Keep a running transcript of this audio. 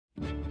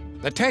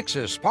The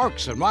Texas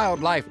Parks and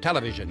Wildlife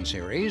television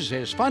series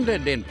is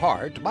funded in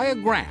part by a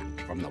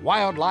grant from the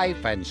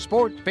Wildlife and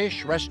Sport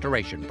Fish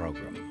Restoration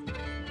Program.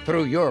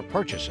 Through your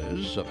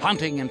purchases of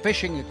hunting and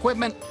fishing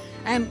equipment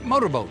and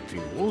motorboat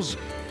fuels,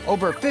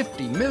 over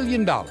 $50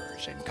 million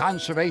in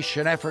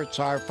conservation efforts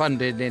are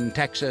funded in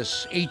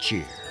Texas each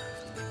year.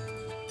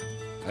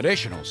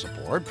 Additional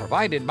support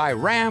provided by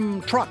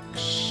Ram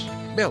Trucks,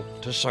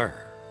 built to serve.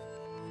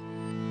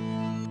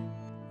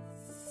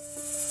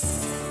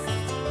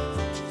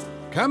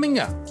 Coming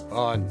up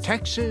on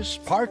Texas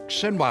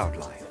Parks and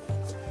Wildlife.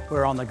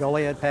 We're on the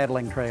Goliad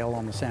Paddling Trail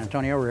on the San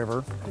Antonio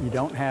River. You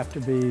don't have to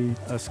be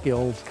a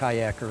skilled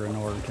kayaker in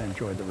order to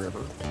enjoy the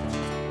river.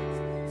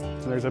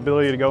 There's the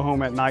ability to go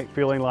home at night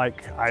feeling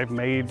like I've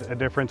made a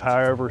difference,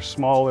 however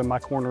small, in my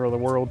corner of the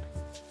world.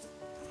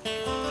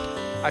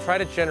 I try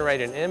to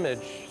generate an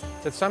image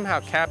that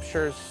somehow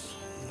captures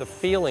the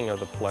feeling of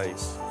the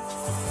place.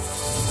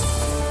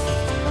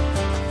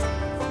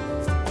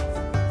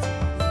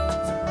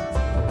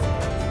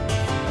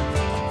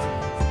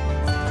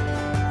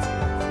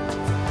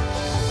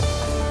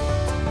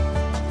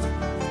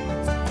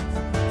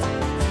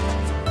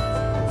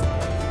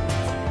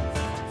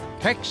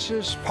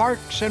 Texas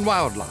Parks and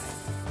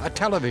Wildlife, a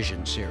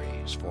television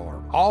series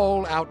for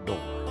all outdoors.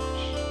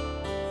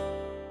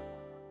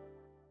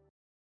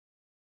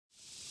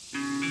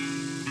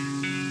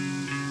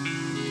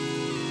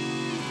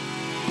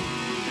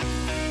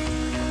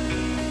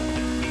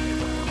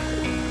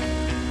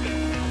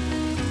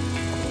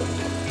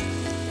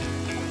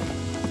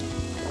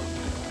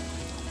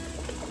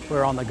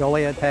 We're on the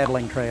Goliad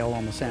Paddling Trail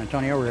on the San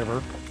Antonio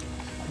River.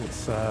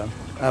 It's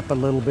up a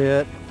little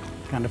bit,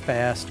 kind of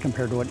fast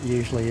compared to what it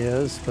usually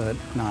is, but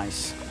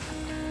nice.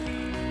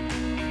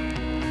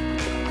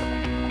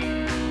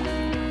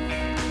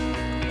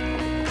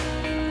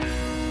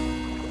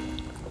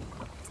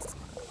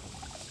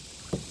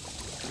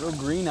 It's a little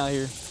green out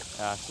here.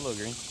 Yeah, it's a little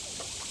green.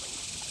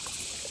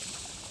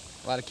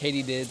 A lot of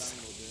katydids.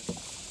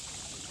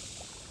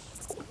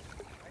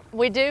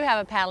 We do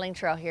have a paddling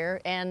trail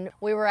here, and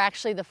we were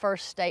actually the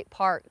first state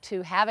park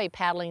to have a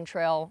paddling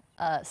trail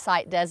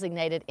site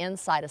designated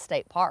inside a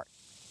state park.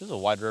 This is a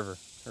wide river,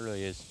 it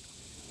really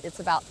is. It's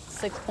about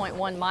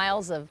 6.1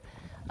 miles of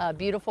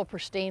beautiful,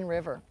 pristine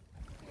river.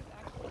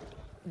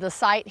 The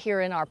site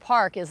here in our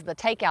park is the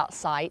takeout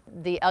site.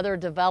 The other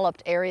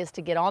developed areas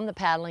to get on the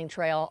paddling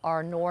trail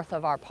are north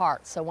of our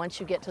park. So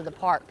once you get to the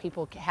park,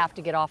 people have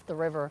to get off the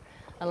river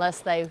unless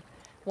they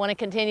want to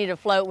continue to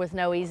float with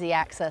no easy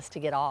access to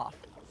get off.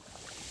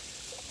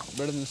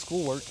 Better than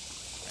schoolwork.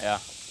 Yeah.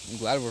 I'm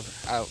glad we're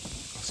out of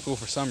school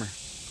for summer.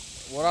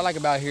 What I like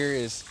about here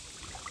is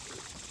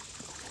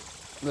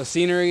the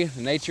scenery,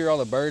 the nature, all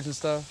the birds and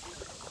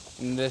stuff.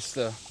 And this,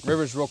 the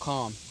river's real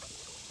calm.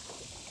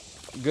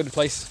 Good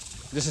place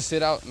just to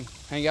sit out and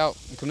hang out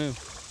and canoe.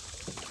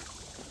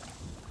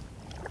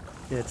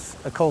 It's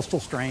a coastal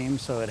stream,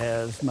 so it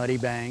has muddy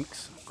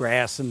banks.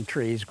 Grass and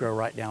trees grow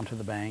right down to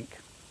the bank.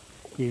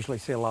 You usually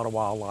see a lot of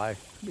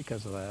wildlife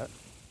because of that.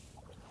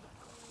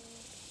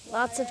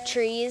 Lots of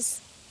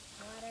trees.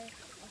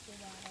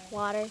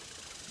 Water.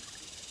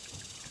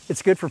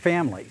 It's good for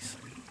families.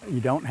 You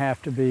don't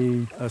have to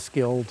be a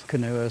skilled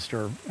canoeist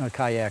or a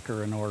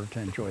kayaker in order to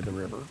enjoy the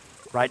river.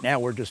 Right now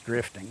we're just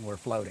drifting, we're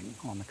floating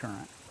on the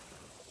current.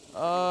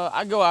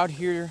 I go out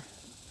here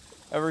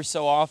every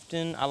so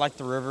often. I like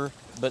the river,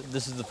 but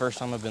this is the first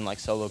time I've been like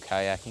solo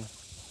kayaking.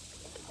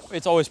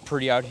 It's always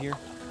pretty out here.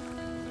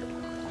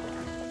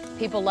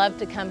 People love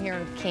to come here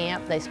and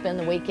camp. They spend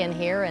the weekend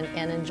here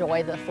and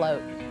enjoy the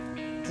float.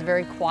 It's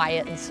very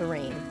quiet and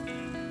serene.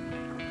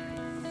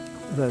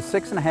 The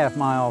 6.5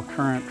 mile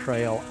current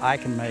trail I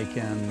can make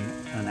in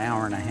an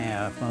hour and a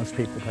half. Most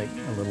people take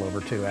a little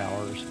over 2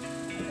 hours.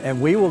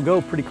 And we will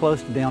go pretty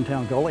close to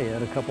downtown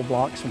Goliad, a couple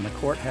blocks from the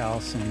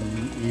courthouse,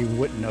 and you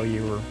wouldn't know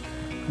you were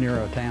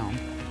near a town.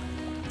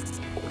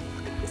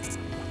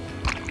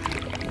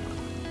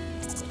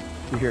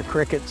 You hear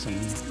crickets and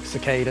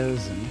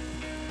cicadas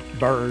and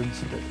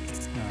birds, but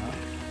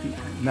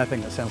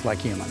nothing that sounds like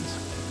humans.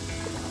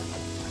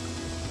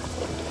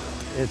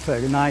 It's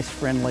a nice,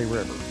 friendly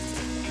river.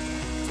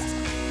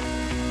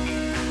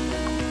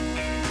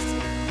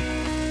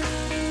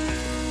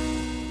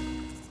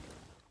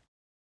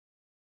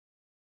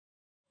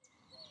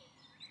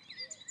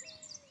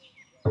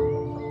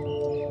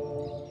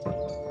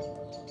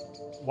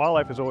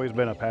 Wildlife has always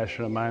been a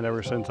passion of mine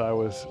ever since I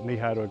was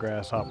knee-high to a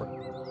grasshopper.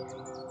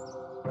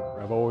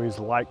 I've always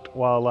liked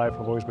wildlife,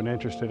 I've always been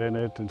interested in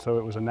it, and so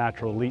it was a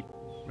natural leap.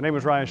 My name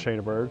is Ryan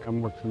Schoeneberg.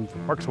 I'm working for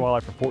Parks and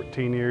Wildlife for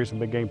 14 years and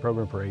Big Game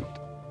Program for 8.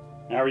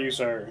 How are you,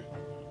 sir?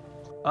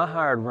 I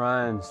hired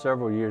Ryan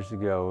several years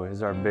ago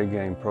as our big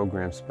game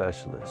program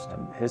specialist.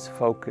 His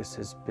focus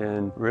has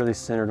been really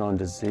centered on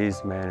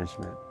disease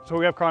management. So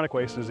we have chronic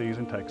waste disease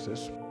in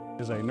Texas.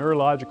 It's a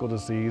neurological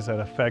disease that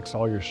affects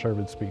all your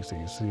cervid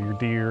species, so your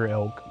deer,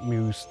 elk,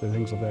 moose, the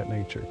things of that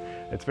nature.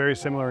 It's very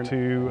similar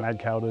to mad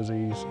cow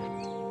disease.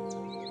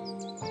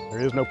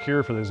 There is no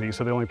cure for the disease,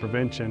 so the only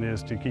prevention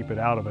is to keep it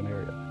out of an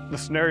area. The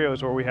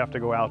scenarios where we have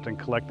to go out and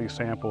collect these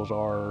samples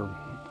are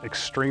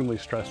extremely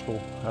stressful,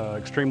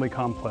 extremely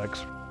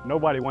complex.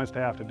 Nobody wants to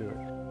have to do it.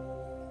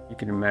 You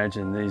can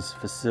imagine these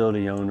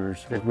facility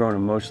owners, they've grown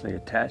emotionally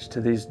attached to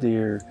these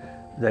deer.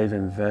 They've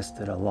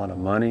invested a lot of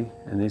money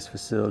in these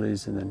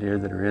facilities and the deer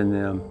that are in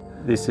them.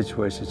 These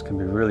situations can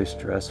be really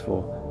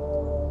stressful.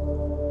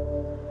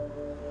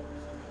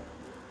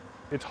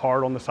 It's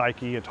hard on the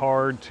psyche. It's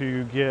hard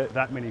to get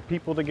that many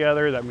people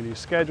together, that many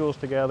schedules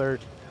together.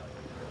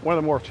 One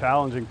of the more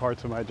challenging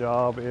parts of my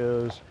job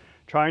is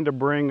trying to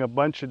bring a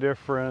bunch of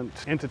different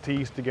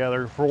entities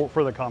together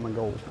for the common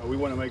goal. We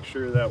want to make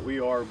sure that we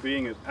are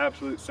being as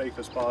absolutely safe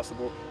as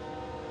possible.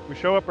 We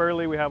show up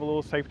early, we have a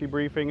little safety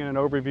briefing and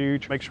an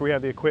overview to make sure we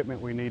have the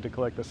equipment we need to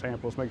collect the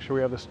samples, make sure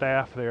we have the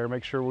staff there,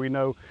 make sure we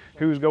know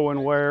who's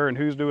going where and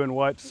who's doing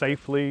what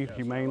safely,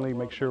 humanely,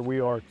 make sure we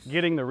are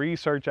getting the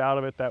research out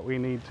of it that we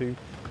need to.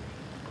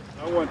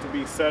 I want to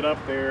be set up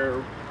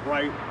there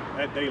right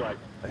at daylight.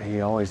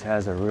 He always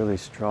has a really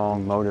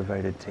strong,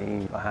 motivated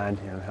team behind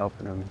him,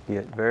 helping him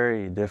get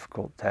very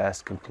difficult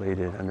tasks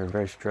completed under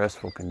very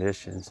stressful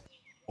conditions.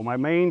 Well, my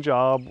main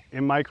job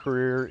in my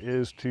career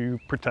is to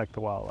protect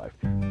the wildlife.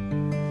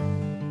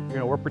 You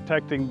know, we're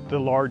protecting the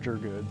larger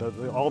good,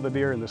 all the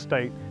deer in the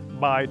state,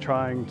 by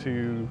trying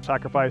to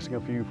sacrificing a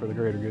few for the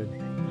greater good.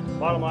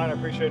 Bottom line, I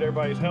appreciate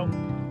everybody's help.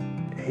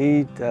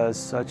 He does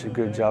such a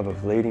good job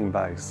of leading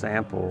by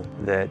example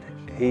that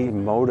he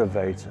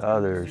motivates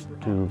others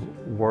to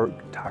work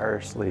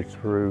tirelessly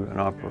through an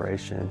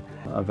operation.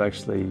 I've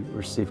actually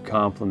received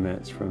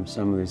compliments from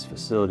some of these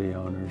facility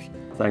owners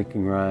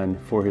thanking Ryan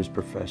for his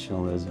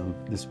professionalism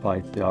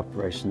despite the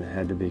operation that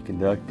had to be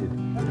conducted.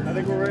 I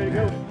think we're ready to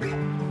go.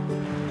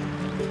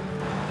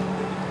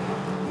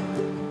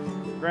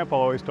 Grandpa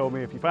always told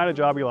me, if you find a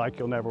job you like,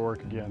 you'll never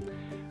work again.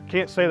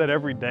 Can't say that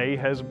every day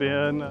has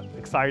been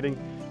exciting,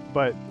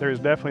 but there's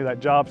definitely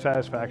that job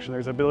satisfaction.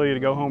 There's the ability to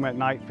go home at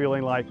night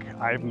feeling like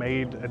I've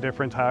made a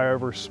difference,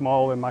 however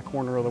small, in my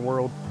corner of the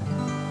world.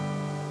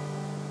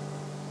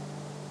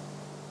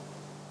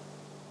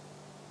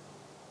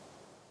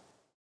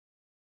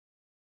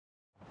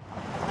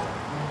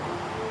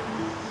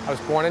 I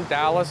was born in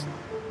Dallas,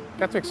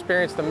 got to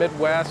experience the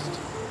Midwest,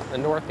 the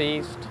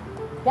Northeast,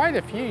 quite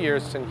a few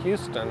years in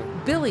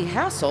Houston. Billy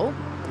Hassel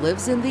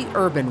lives in the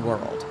urban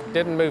world.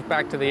 Didn't move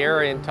back to the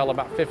area until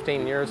about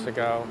 15 years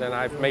ago. Then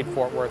I've made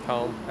Fort Worth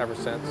home ever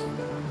since.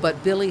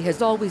 But Billy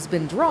has always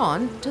been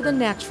drawn to the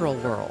natural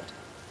world.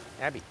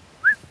 Abby.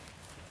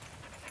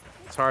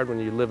 It's hard when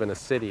you live in a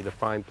city to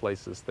find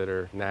places that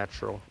are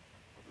natural.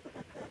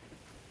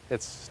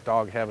 It's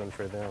dog heaven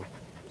for them,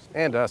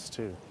 and us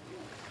too.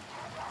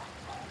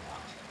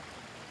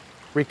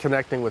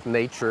 Reconnecting with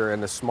nature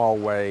in a small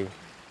way,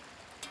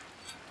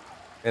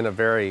 in a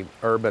very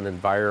urban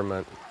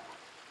environment,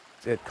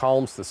 it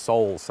calms the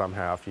soul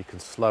somehow if you can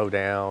slow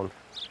down.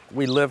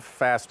 We live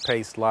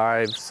fast-paced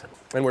lives,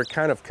 and we're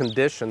kind of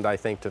conditioned, I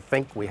think, to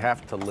think we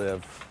have to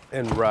live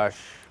in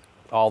rush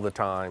all the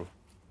time.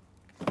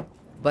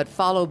 But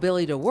follow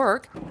Billy to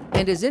work,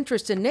 and his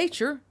interest in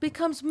nature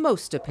becomes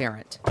most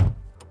apparent.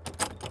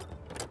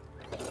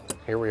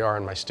 Here we are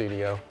in my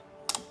studio.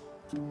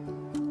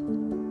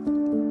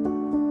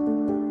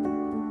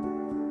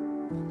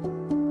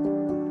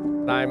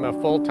 I'm a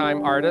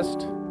full-time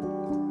artist.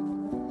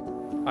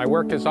 My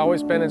work has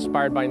always been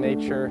inspired by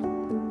nature.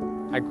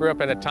 I grew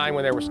up at a time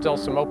when there were still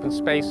some open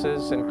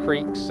spaces and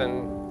creeks,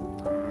 and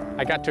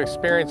I got to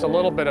experience a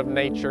little bit of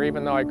nature,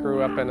 even though I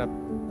grew up in a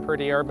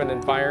pretty urban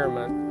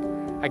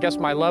environment. I guess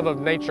my love of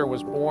nature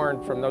was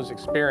born from those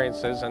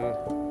experiences, and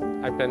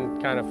I've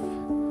been kind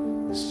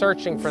of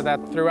searching for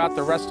that throughout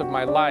the rest of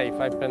my life.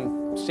 I've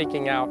been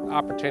seeking out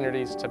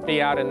opportunities to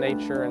be out in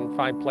nature and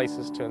find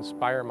places to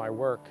inspire my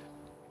work.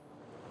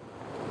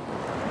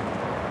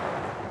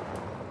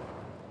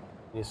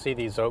 You see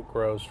these oak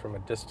groves from a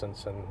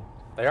distance, and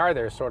they are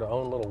their sort of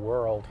own little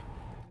world.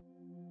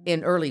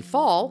 In early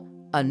fall,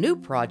 a new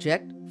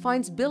project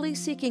finds Billy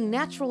seeking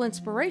natural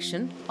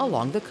inspiration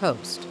along the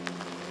coast.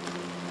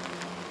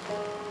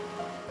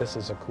 This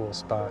is a cool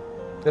spot.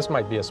 This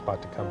might be a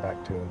spot to come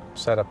back to and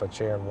set up a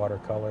chair in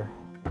watercolor.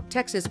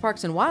 Texas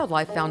Parks and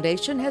Wildlife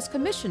Foundation has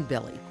commissioned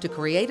Billy to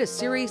create a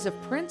series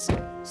of prints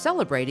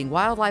celebrating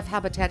wildlife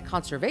habitat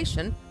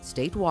conservation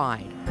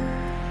statewide.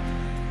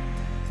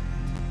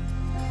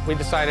 We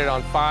decided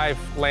on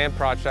 5 land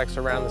projects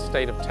around the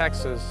state of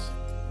Texas,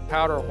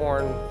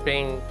 Powderhorn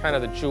being kind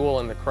of the jewel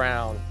in the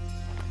crown.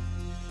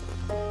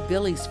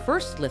 Billy's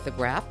first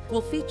lithograph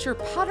will feature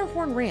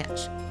Powderhorn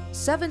Ranch,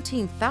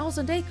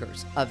 17,000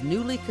 acres of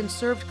newly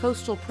conserved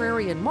coastal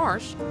prairie and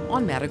marsh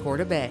on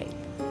Matagorda Bay.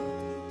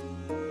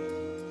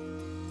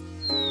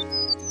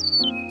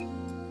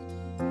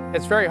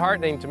 It's very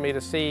heartening to me to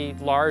see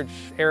large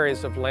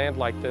areas of land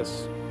like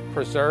this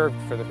preserved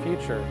for the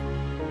future.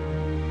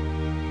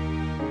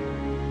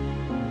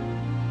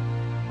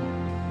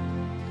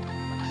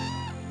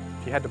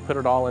 If you had to put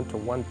it all into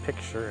one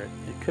picture,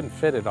 you couldn't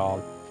fit it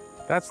all.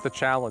 That's the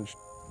challenge.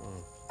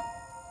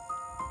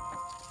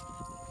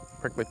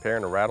 Prickly pear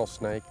and a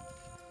rattlesnake.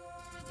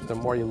 The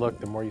more you look,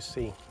 the more you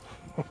see.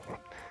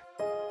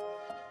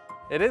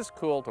 It is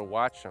cool to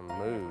watch them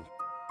move.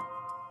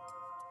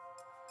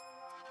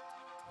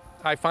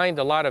 I find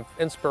a lot of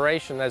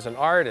inspiration as an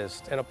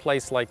artist in a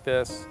place like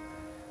this.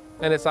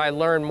 And as I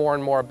learn more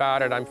and more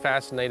about it, I'm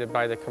fascinated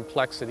by the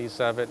complexities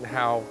of it and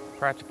how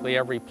practically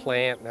every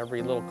plant and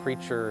every little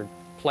creature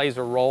plays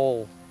a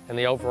role in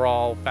the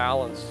overall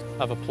balance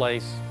of a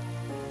place.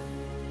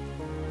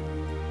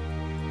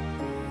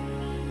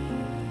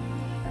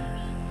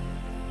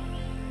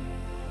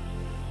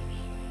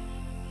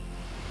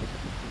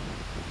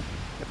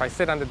 If I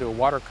sit down to do a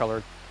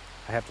watercolor,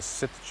 I have to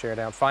sit the chair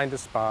down, find a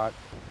spot,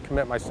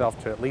 commit myself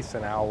to at least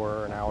an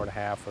hour and a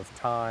half of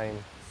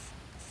time.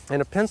 In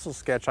a pencil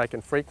sketch, I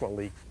can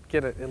frequently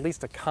get at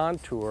least a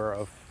contour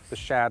of the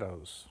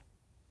shadows.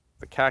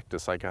 The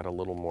cactus, I got a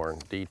little more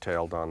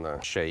detailed on the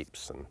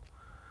shapes, and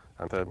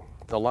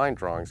the line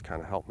drawings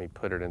kind of helped me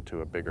put it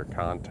into a bigger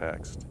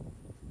context.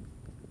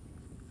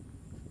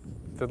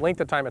 The length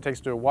of time it takes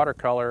to do a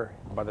watercolor,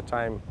 by the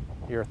time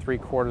you're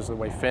 3/4 of the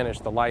way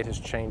finished, the light has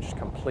changed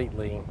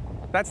completely.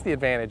 That's the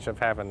advantage of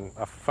having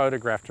a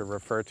photograph to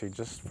refer to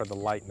just for the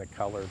light and the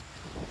color.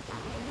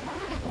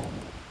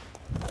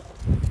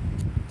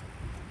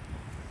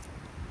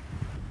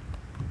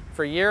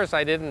 For years,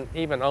 I didn't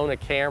even own a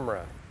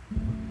camera.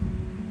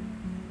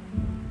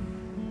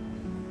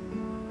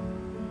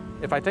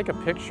 If I take a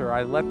picture,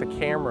 I let the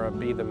camera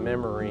be the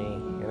memory,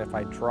 and if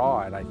I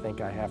draw it, I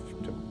think I have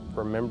to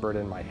remember it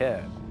in my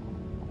head.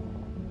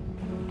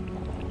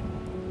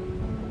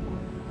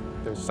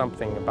 There's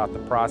something about the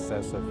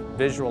process of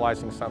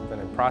visualizing something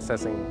and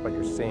processing what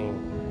you're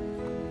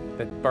seeing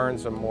that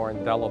burns a more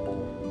indelible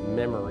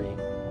memory.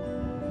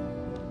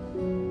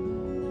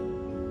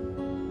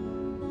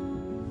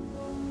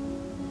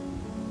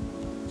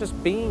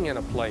 Just being in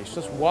a place,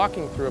 just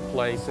walking through a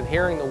place and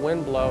hearing the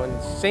wind blow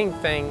and seeing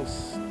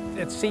things,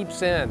 it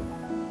seeps in.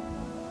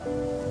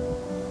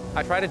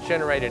 I try to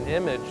generate an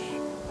image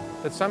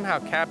that somehow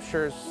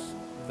captures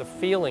the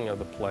feeling of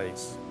the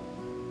place.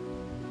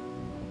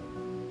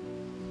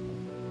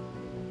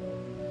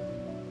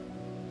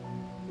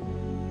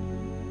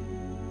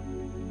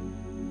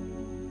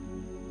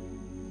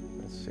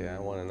 Let's see, I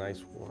want a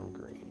nice warm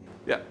green.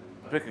 Yeah,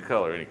 pick a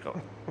color, any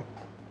color.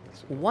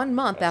 1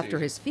 month after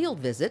his field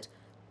visit,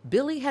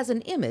 Billy has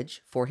an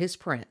image for his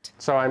print.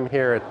 So I'm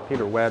here at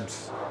Peter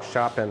Webb's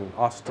shop in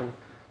Austin,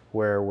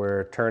 where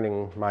we're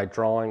turning my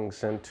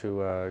drawings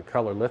into a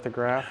color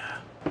lithograph.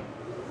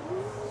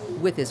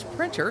 With his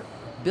printer,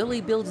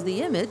 Billy builds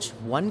the image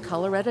one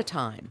color at a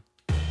time.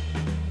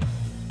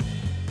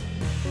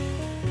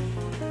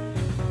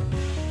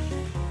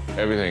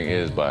 Everything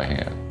is by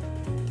hand.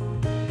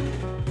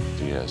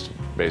 He has to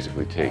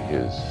basically take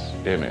his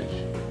image,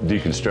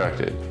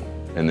 deconstruct it,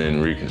 and then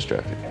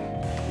reconstruct it.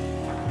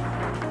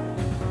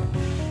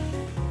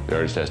 The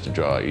artist has to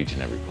draw each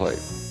and every plate.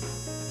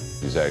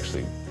 He's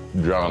actually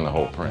drawing the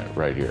whole print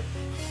right here.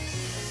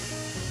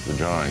 The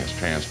drawing is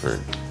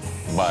transferred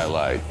by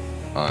light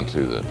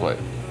onto the plate.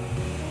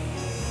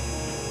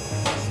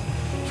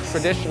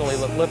 Traditionally,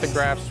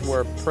 lithographs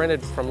were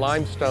printed from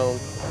limestone.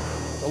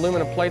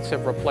 Aluminum plates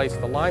have replaced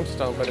the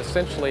limestone, but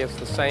essentially it's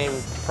the same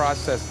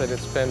process that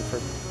it's been for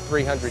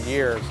 300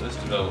 years.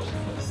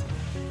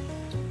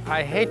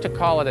 I hate to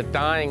call it a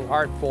dying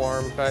art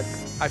form, but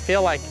I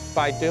feel like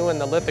by doing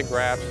the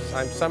lithographs,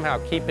 I'm somehow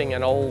keeping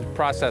an old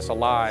process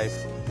alive.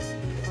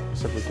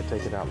 So we could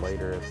take it out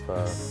later if...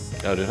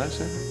 Oh, did I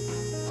say?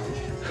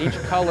 Each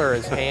color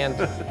is hand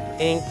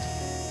inked,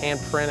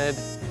 hand printed,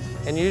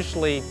 and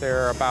usually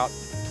there are about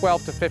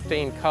 12 to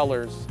 15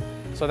 colors.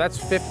 So that's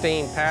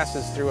 15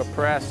 passes through a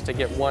press to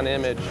get one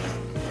image.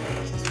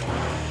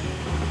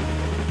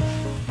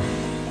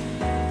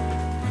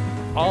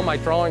 All my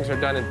drawings are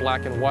done in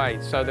black and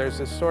white, so there's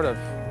this sort of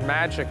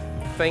magic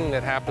thing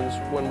that happens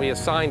when we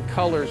assign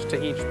colors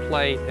to each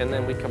plate and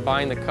then we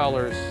combine the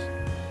colors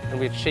and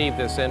we achieve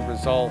this end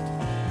result.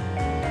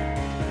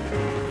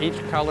 Each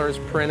color is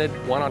printed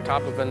one on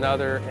top of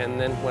another, and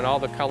then when all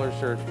the colors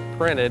are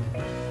printed,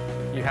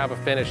 you have a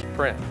finished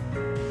print.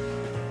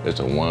 It's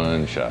a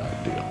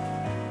one-shot deal.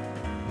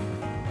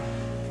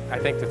 I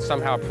think it's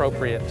somehow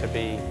appropriate to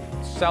be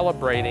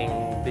celebrating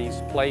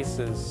these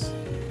places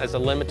as a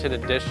limited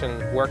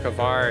edition work of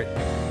art.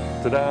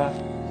 Ta-da!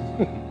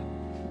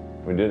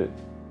 We did it.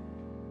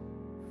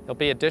 There'll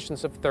be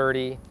editions of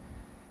 30,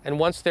 and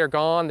once they're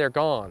gone, they're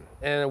gone.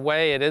 And in a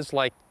way, it is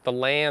like the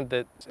land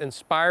that's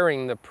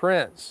inspiring the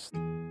prints.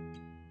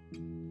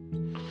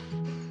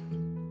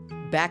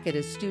 Back at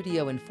his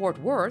studio in Fort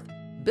Worth,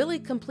 Billy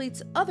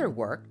completes other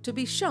work to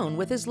be shown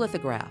with his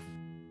lithograph.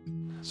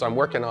 So I'm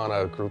working on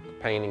a group of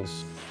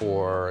paintings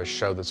for a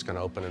show that's going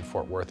to open in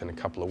Fort Worth in a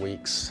couple of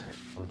weeks.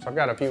 So I've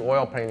got a few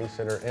oil paintings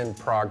that are in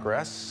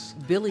progress.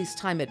 Billy's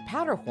time at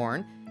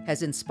Powderhorn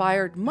has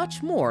inspired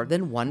much more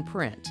than one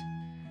print.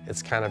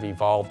 It's kind of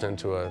evolved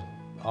into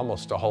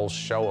almost a whole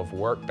show of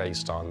work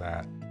based on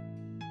that.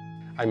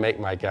 I make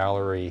my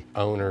gallery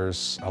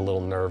owners a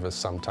little nervous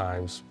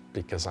sometimes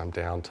because I'm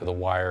down to the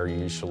wire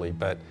usually,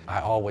 but I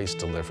always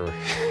deliver.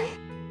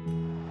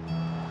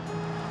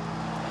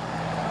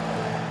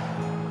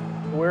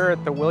 We're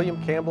at the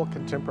William Campbell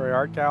Contemporary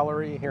Art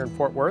Gallery here in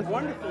Fort Worth.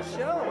 Wonderful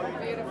show.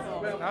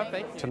 Beautiful. Oh,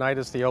 thank you. Tonight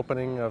is the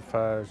opening of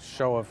a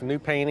show of new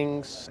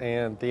paintings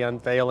and the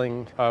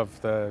unveiling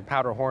of the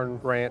Powderhorn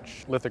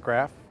Ranch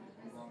lithograph.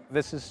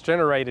 This has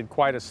generated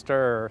quite a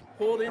stir.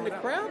 Pulled in the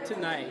crowd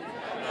tonight.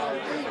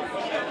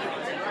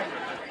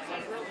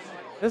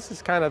 This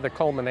is kind of the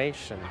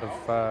culmination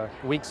of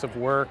weeks of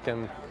work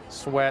and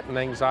sweat and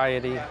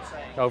anxiety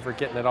over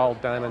getting it all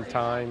done in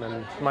time.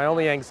 And my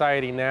only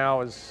anxiety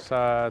now is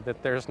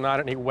that there's not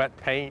any wet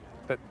paint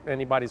that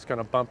anybody's going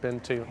to bump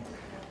into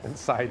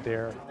inside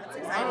there.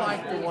 I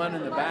like the one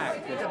in the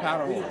back, it's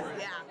Powderhorn.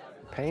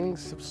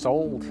 Paintings have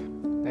sold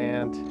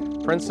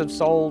and prints have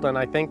sold, and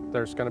I think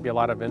there's going to be a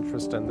lot of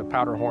interest in the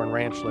Powderhorn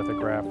Ranch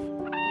lithograph.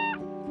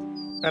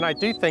 And I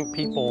do think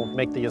people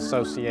make the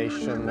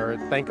association or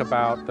think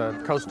about the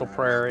coastal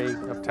prairie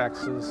of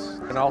Texas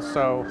and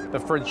also the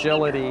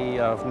fragility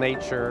of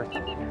nature.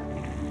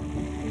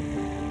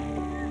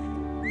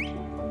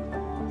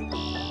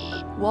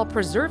 While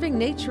preserving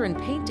nature in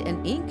paint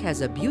and ink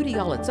has a beauty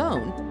all its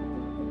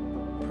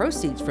own,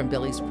 proceeds from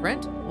Billy's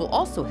print will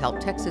also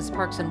help Texas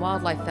Parks and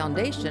Wildlife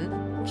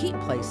Foundation keep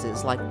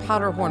places like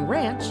Powderhorn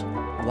Ranch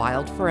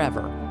wild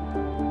forever.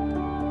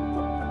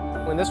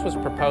 When this was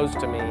proposed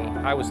to me,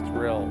 I was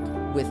thrilled.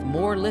 With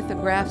more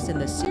lithographs in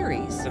the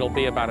series, It'll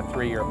be about a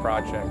 3-year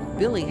project.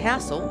 Billy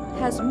Hassel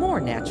has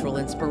more natural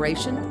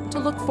inspiration to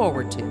look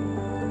forward to.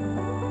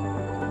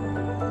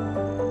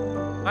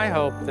 I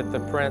hope that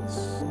the prints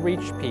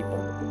reach people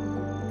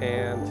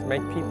and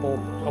make people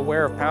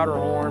aware of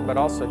Powderhorn, but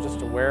also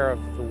just aware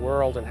of the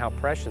world and how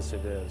precious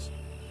it is.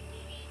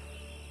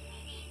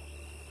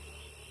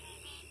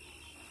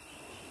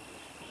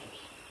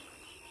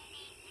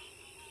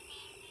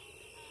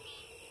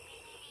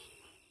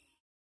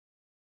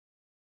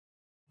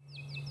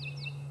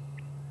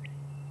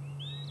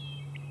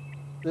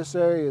 This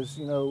area is,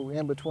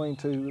 in between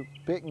two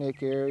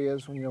picnic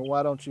areas.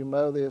 Why don't you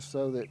mow this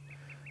so that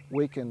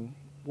we can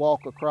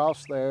walk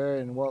across there?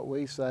 And what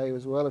we say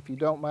is, well, if you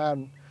don't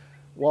mind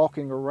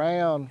walking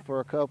around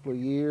for a couple of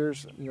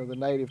years, the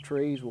native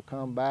trees will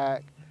come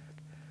back.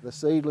 The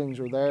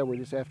seedlings are there, we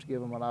just have to give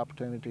them an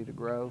opportunity to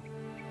grow.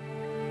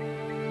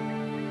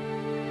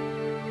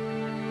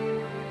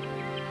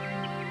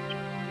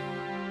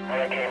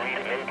 Hurricane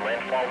Rita made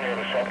landfall near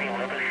the Salpine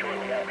River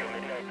shortly after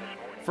midnight this morning.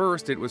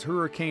 First, it was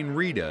Hurricane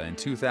Rita in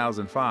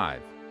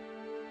 2005.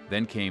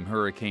 Then came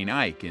Hurricane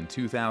Ike in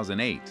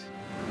 2008.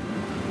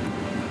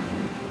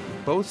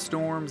 Both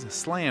storms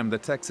slammed the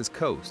Texas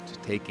coast,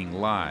 taking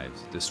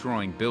lives,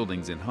 destroying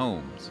buildings and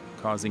homes,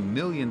 causing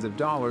millions of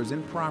dollars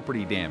in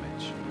property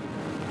damage.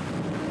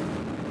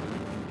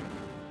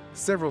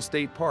 Several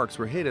state parks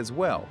were hit as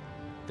well,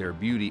 their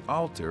beauty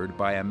altered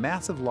by a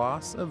massive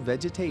loss of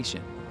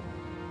vegetation.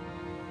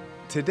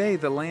 Today,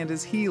 the land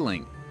is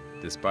healing.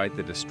 Despite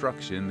the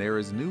destruction, there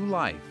is new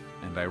life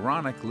and,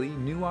 ironically,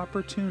 new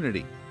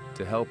opportunity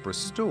to help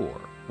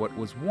restore what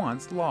was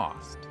once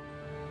lost.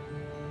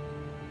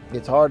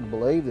 It's hard to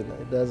believe that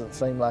it doesn't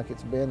seem like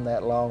it's been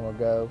that long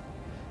ago.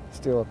 It's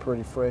still a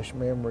pretty fresh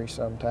memory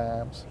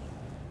sometimes.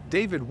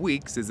 David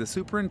Weeks is the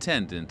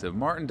superintendent of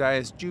Martin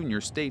Dias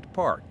Jr. State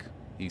Park.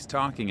 He's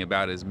talking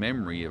about his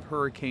memory of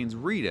Hurricanes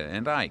Rita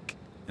and Ike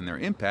and their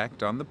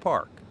impact on the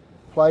park.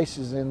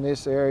 Places in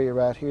this area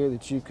right here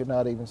that you could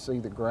not even see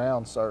the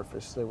ground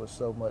surface. There was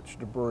so much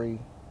debris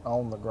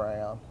on the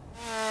ground.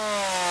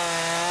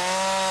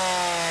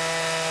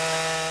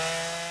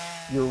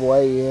 Your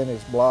way in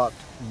is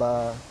blocked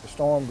by the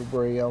storm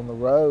debris on the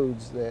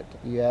roads that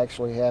you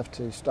actually have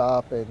to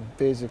stop and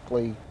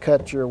physically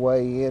cut your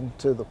way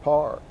into the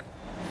park.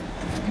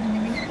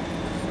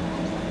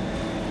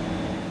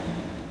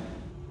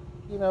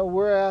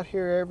 We're out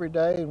here every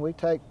day and we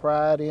take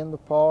pride in the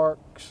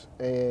parks,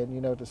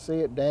 and to see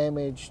it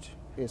damaged,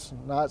 it's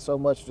not so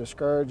much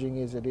discouraging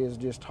as it is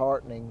just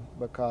heartening,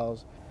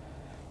 because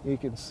you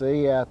can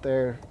see out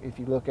there, if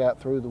you look out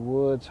through the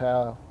woods,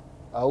 how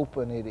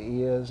open it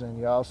is, and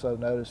you also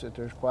notice that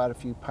there's quite a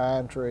few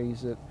pine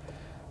trees that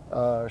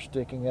are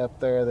sticking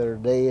up there that are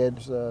dead.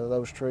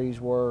 Those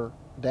trees were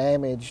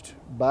damaged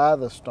by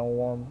the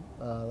storm.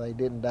 They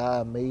didn't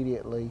die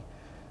immediately,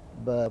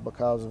 but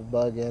because of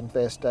bug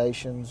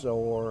infestations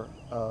or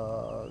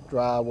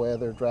dry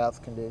weather,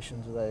 drought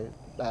conditions, they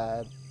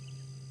died.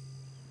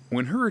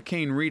 When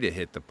Hurricane Rita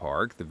hit the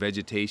park, the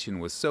vegetation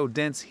was so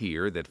dense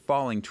here that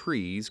falling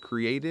trees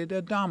created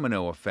a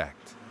domino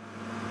effect.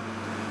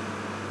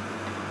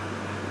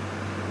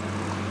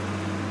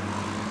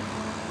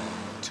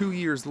 Two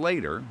years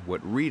later,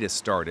 what Rita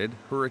started,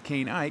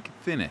 Hurricane Ike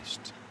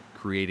finished,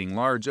 creating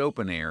large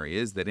open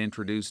areas that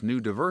introduced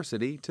new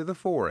diversity to the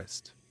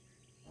forest.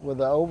 With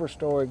the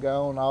overstory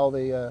gone, all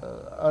the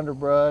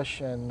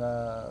underbrush and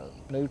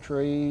new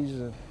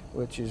trees,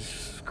 which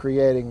is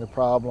creating the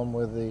problem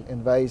with the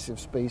invasive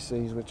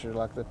species, which are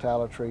like the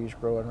tallow trees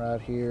growing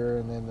right here,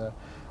 and then the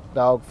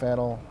dog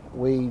fennel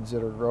weeds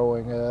that are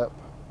growing up.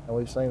 And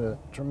we've seen a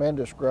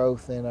tremendous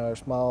growth in our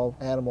small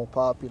animal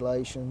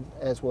population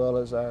as well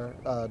as our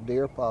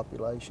deer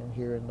population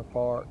here in the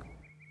park.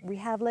 We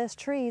have less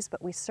trees,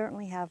 but we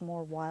certainly have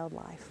more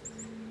wildlife.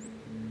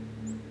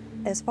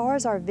 As far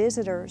as our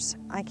visitors,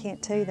 I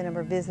can't tell you the number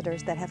of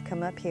visitors that have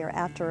come up here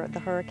after the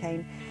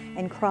hurricane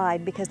and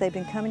cried because they've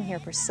been coming here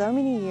for so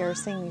many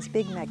years, seeing these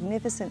big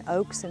magnificent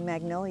oaks and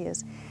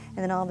magnolias, and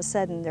then all of a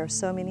sudden there are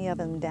so many of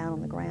them down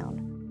on the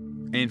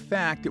ground. In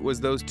fact, it was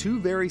those two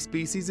very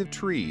species of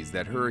trees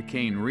that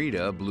Hurricane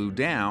Rita blew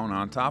down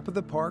on top of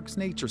the park's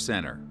nature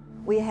center.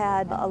 We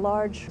had a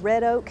large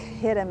red oak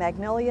hit a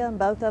magnolia, and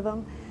both of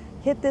them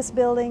hit this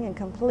building and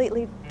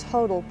completely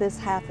totaled this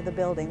half of the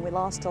building. We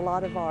lost a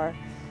lot of our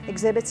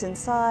exhibits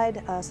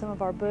inside, some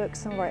of our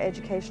books, some of our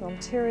educational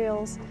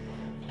materials.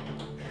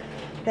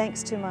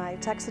 Thanks to my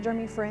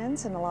taxidermy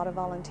friends and a lot of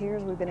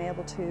volunteers, we've been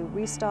able to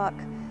restock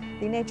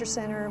the Nature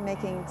Center,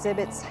 making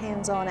exhibits,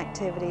 hands-on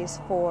activities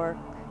for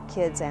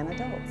kids and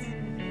adults.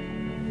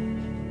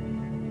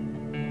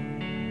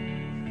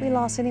 We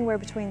lost anywhere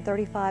between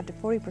 35 to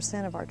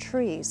 40% of our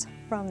trees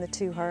from the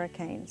two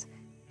hurricanes.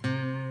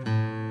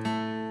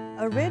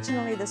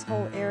 Originally, this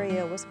whole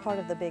area was part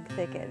of the big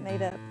thicket,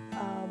 made up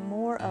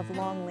more of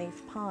longleaf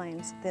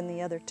pines than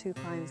the other two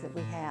pines that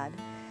we had.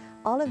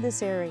 All of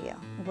this area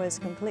was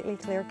completely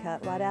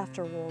clear-cut right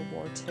after World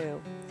War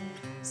II.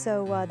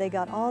 So they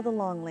got all the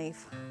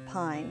longleaf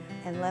pine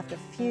and left a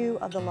few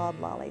of the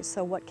loblollies.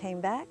 So what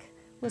came back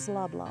was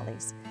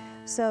loblollies.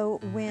 So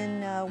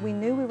when we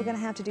knew we were going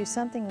to have to do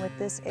something with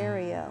this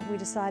area, we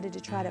decided to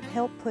try to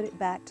help put it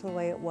back to the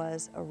way it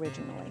was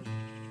originally.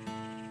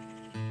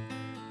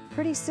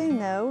 Pretty soon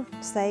though,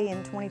 say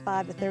in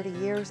 25 to 30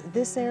 years,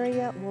 this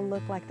area will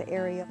look like the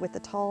area with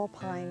the tall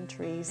pine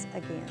trees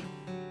again.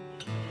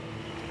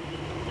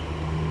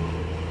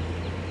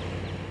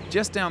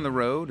 Just down the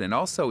road, and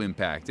also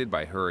impacted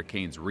by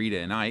Hurricanes Rita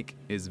and Ike,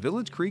 is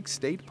Village Creek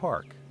State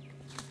Park.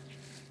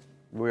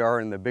 We are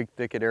in the big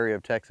thicket area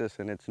of Texas,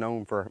 and it's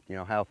known for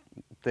how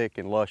thick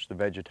and lush the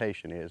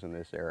vegetation is in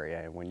this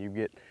area. And when you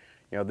get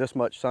this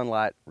much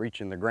sunlight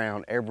reaching the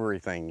ground,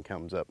 everything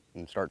comes up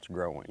and starts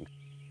growing.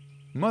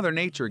 Mother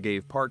Nature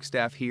gave park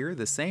staff here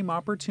the same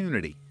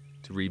opportunity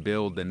to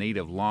rebuild the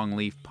native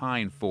longleaf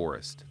pine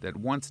forest that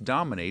once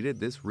dominated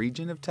this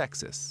region of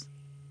Texas.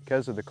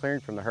 Because of the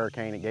clearing from the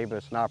hurricane, it gave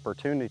us an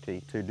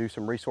opportunity to do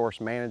some resource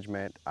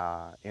management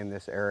in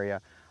this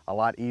area a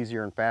lot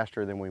easier and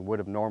faster than we would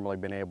have normally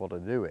been able to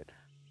do it.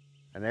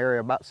 An area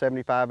about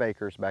 75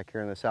 acres back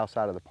here on the south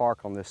side of the park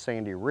on this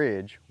sandy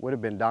ridge would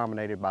have been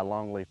dominated by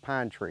longleaf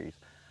pine trees,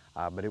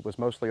 but it was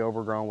mostly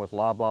overgrown with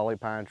loblolly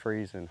pine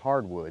trees and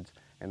hardwoods,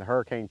 and the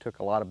hurricane took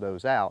a lot of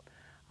those out.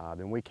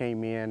 Then we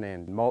came in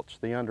and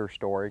mulched the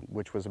understory,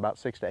 which was about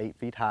 6 to 8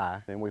 feet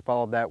high, and we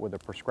followed that with a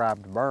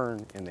prescribed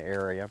burn in the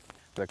area.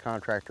 The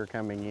contractor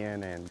coming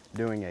in and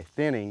doing a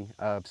thinning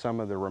of some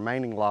of the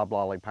remaining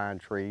loblolly pine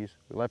trees.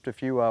 We left a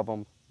few of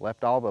them,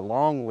 left all the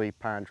longleaf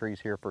pine trees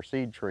here for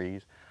seed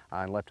trees,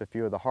 and left a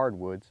few of the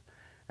hardwoods.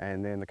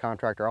 And then the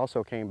contractor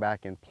also came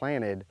back and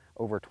planted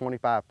over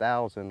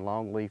 25,000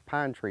 longleaf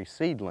pine tree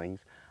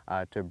seedlings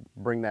to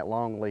bring that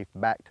longleaf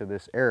back to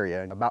this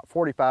area. About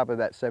 45 of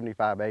that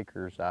 75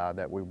 acres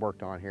that we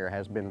worked on here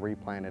has been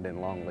replanted in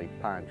longleaf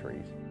pine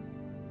trees.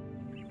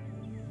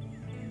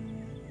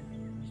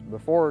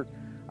 Before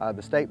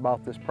the state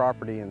bought this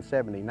property in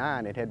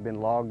 '79, it had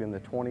been logged in the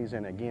 20s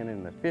and again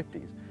in the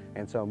 50s.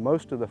 And so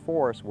most of the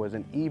forest was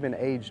an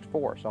even-aged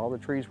forest. All the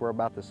trees were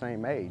about the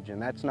same age,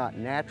 and that's not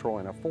natural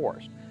in a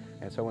forest.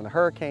 And so when the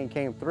hurricane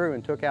came through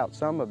and took out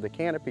some of the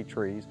canopy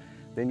trees,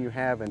 then you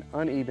have an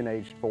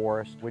uneven-aged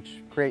forest,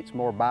 which creates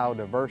more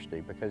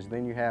biodiversity, because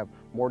then you have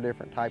more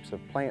different types of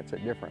plants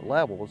at different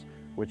levels,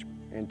 which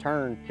in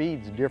turn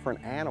feeds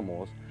different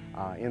animals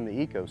in the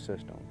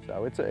ecosystem.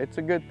 So it's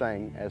a good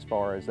thing as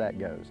far as that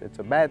goes. It's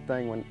a bad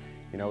thing when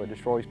it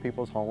destroys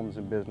people's homes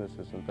and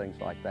businesses and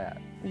things like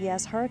that.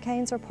 Yes,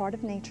 hurricanes are part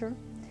of nature,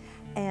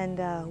 and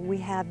we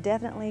have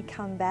definitely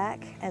come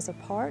back as a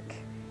park,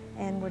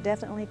 and we're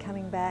definitely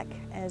coming back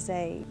as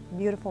a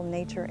beautiful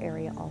nature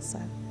area also.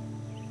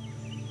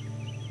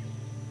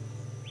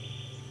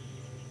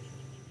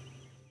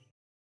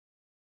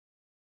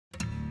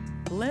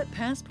 Let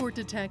Passport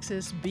to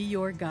Texas be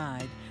your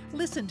guide.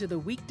 Listen to the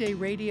weekday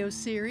radio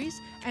series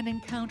and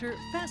encounter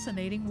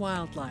fascinating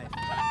wildlife.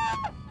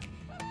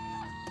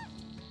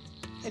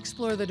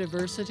 Explore the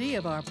diversity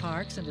of our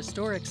parks and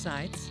historic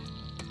sites.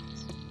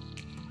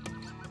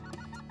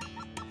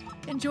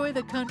 Enjoy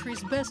the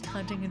country's best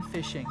hunting and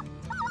fishing.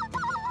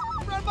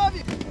 Right above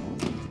you.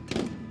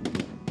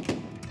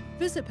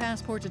 Visit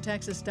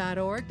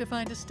PassportToTexas.org to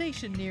find a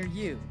station near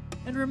you.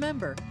 And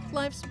remember,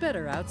 life's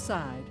better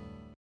outside.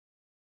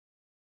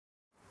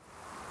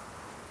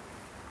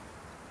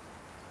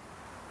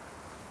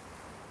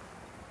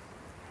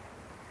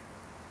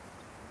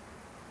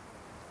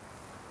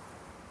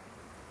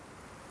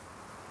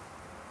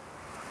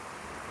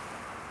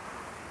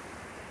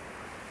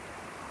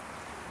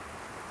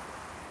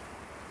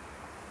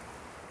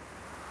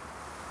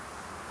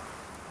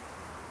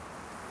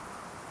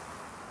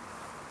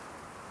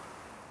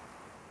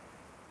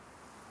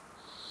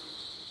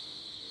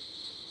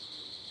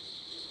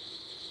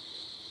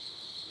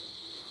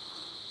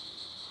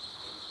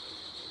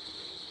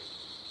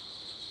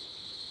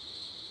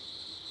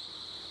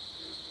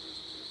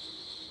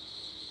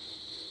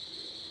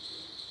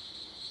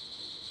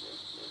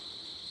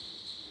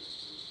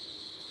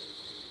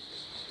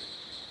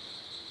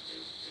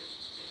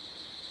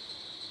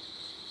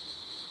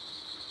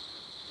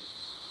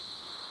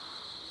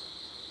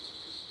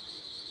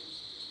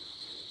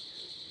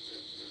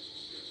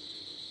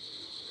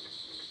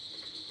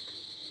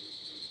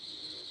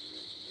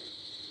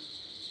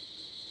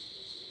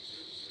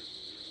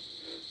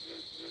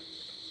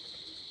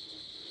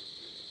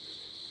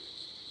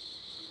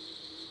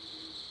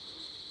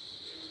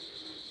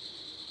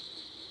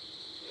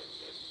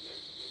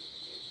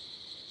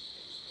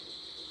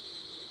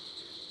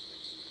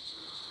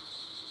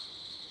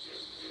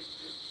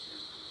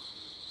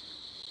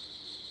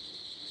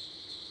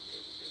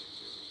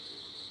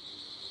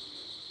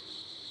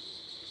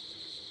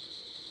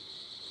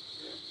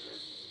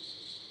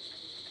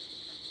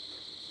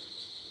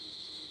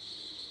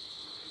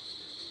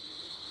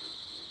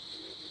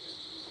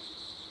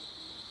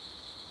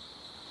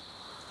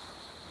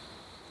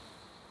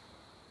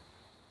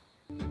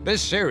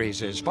 This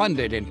series is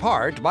funded in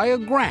part by a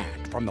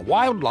grant from the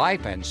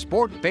Wildlife and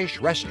Sport Fish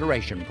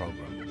Restoration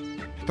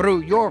Program.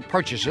 Through your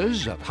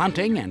purchases of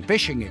hunting and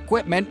fishing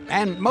equipment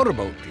and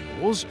motorboat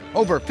fuels,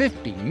 over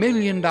 $50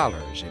 million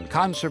in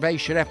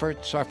conservation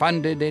efforts are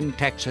funded in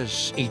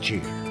Texas each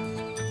year.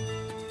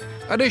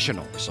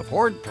 Additional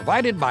support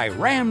provided by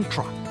Ram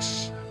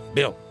Trucks,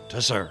 built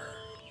to serve.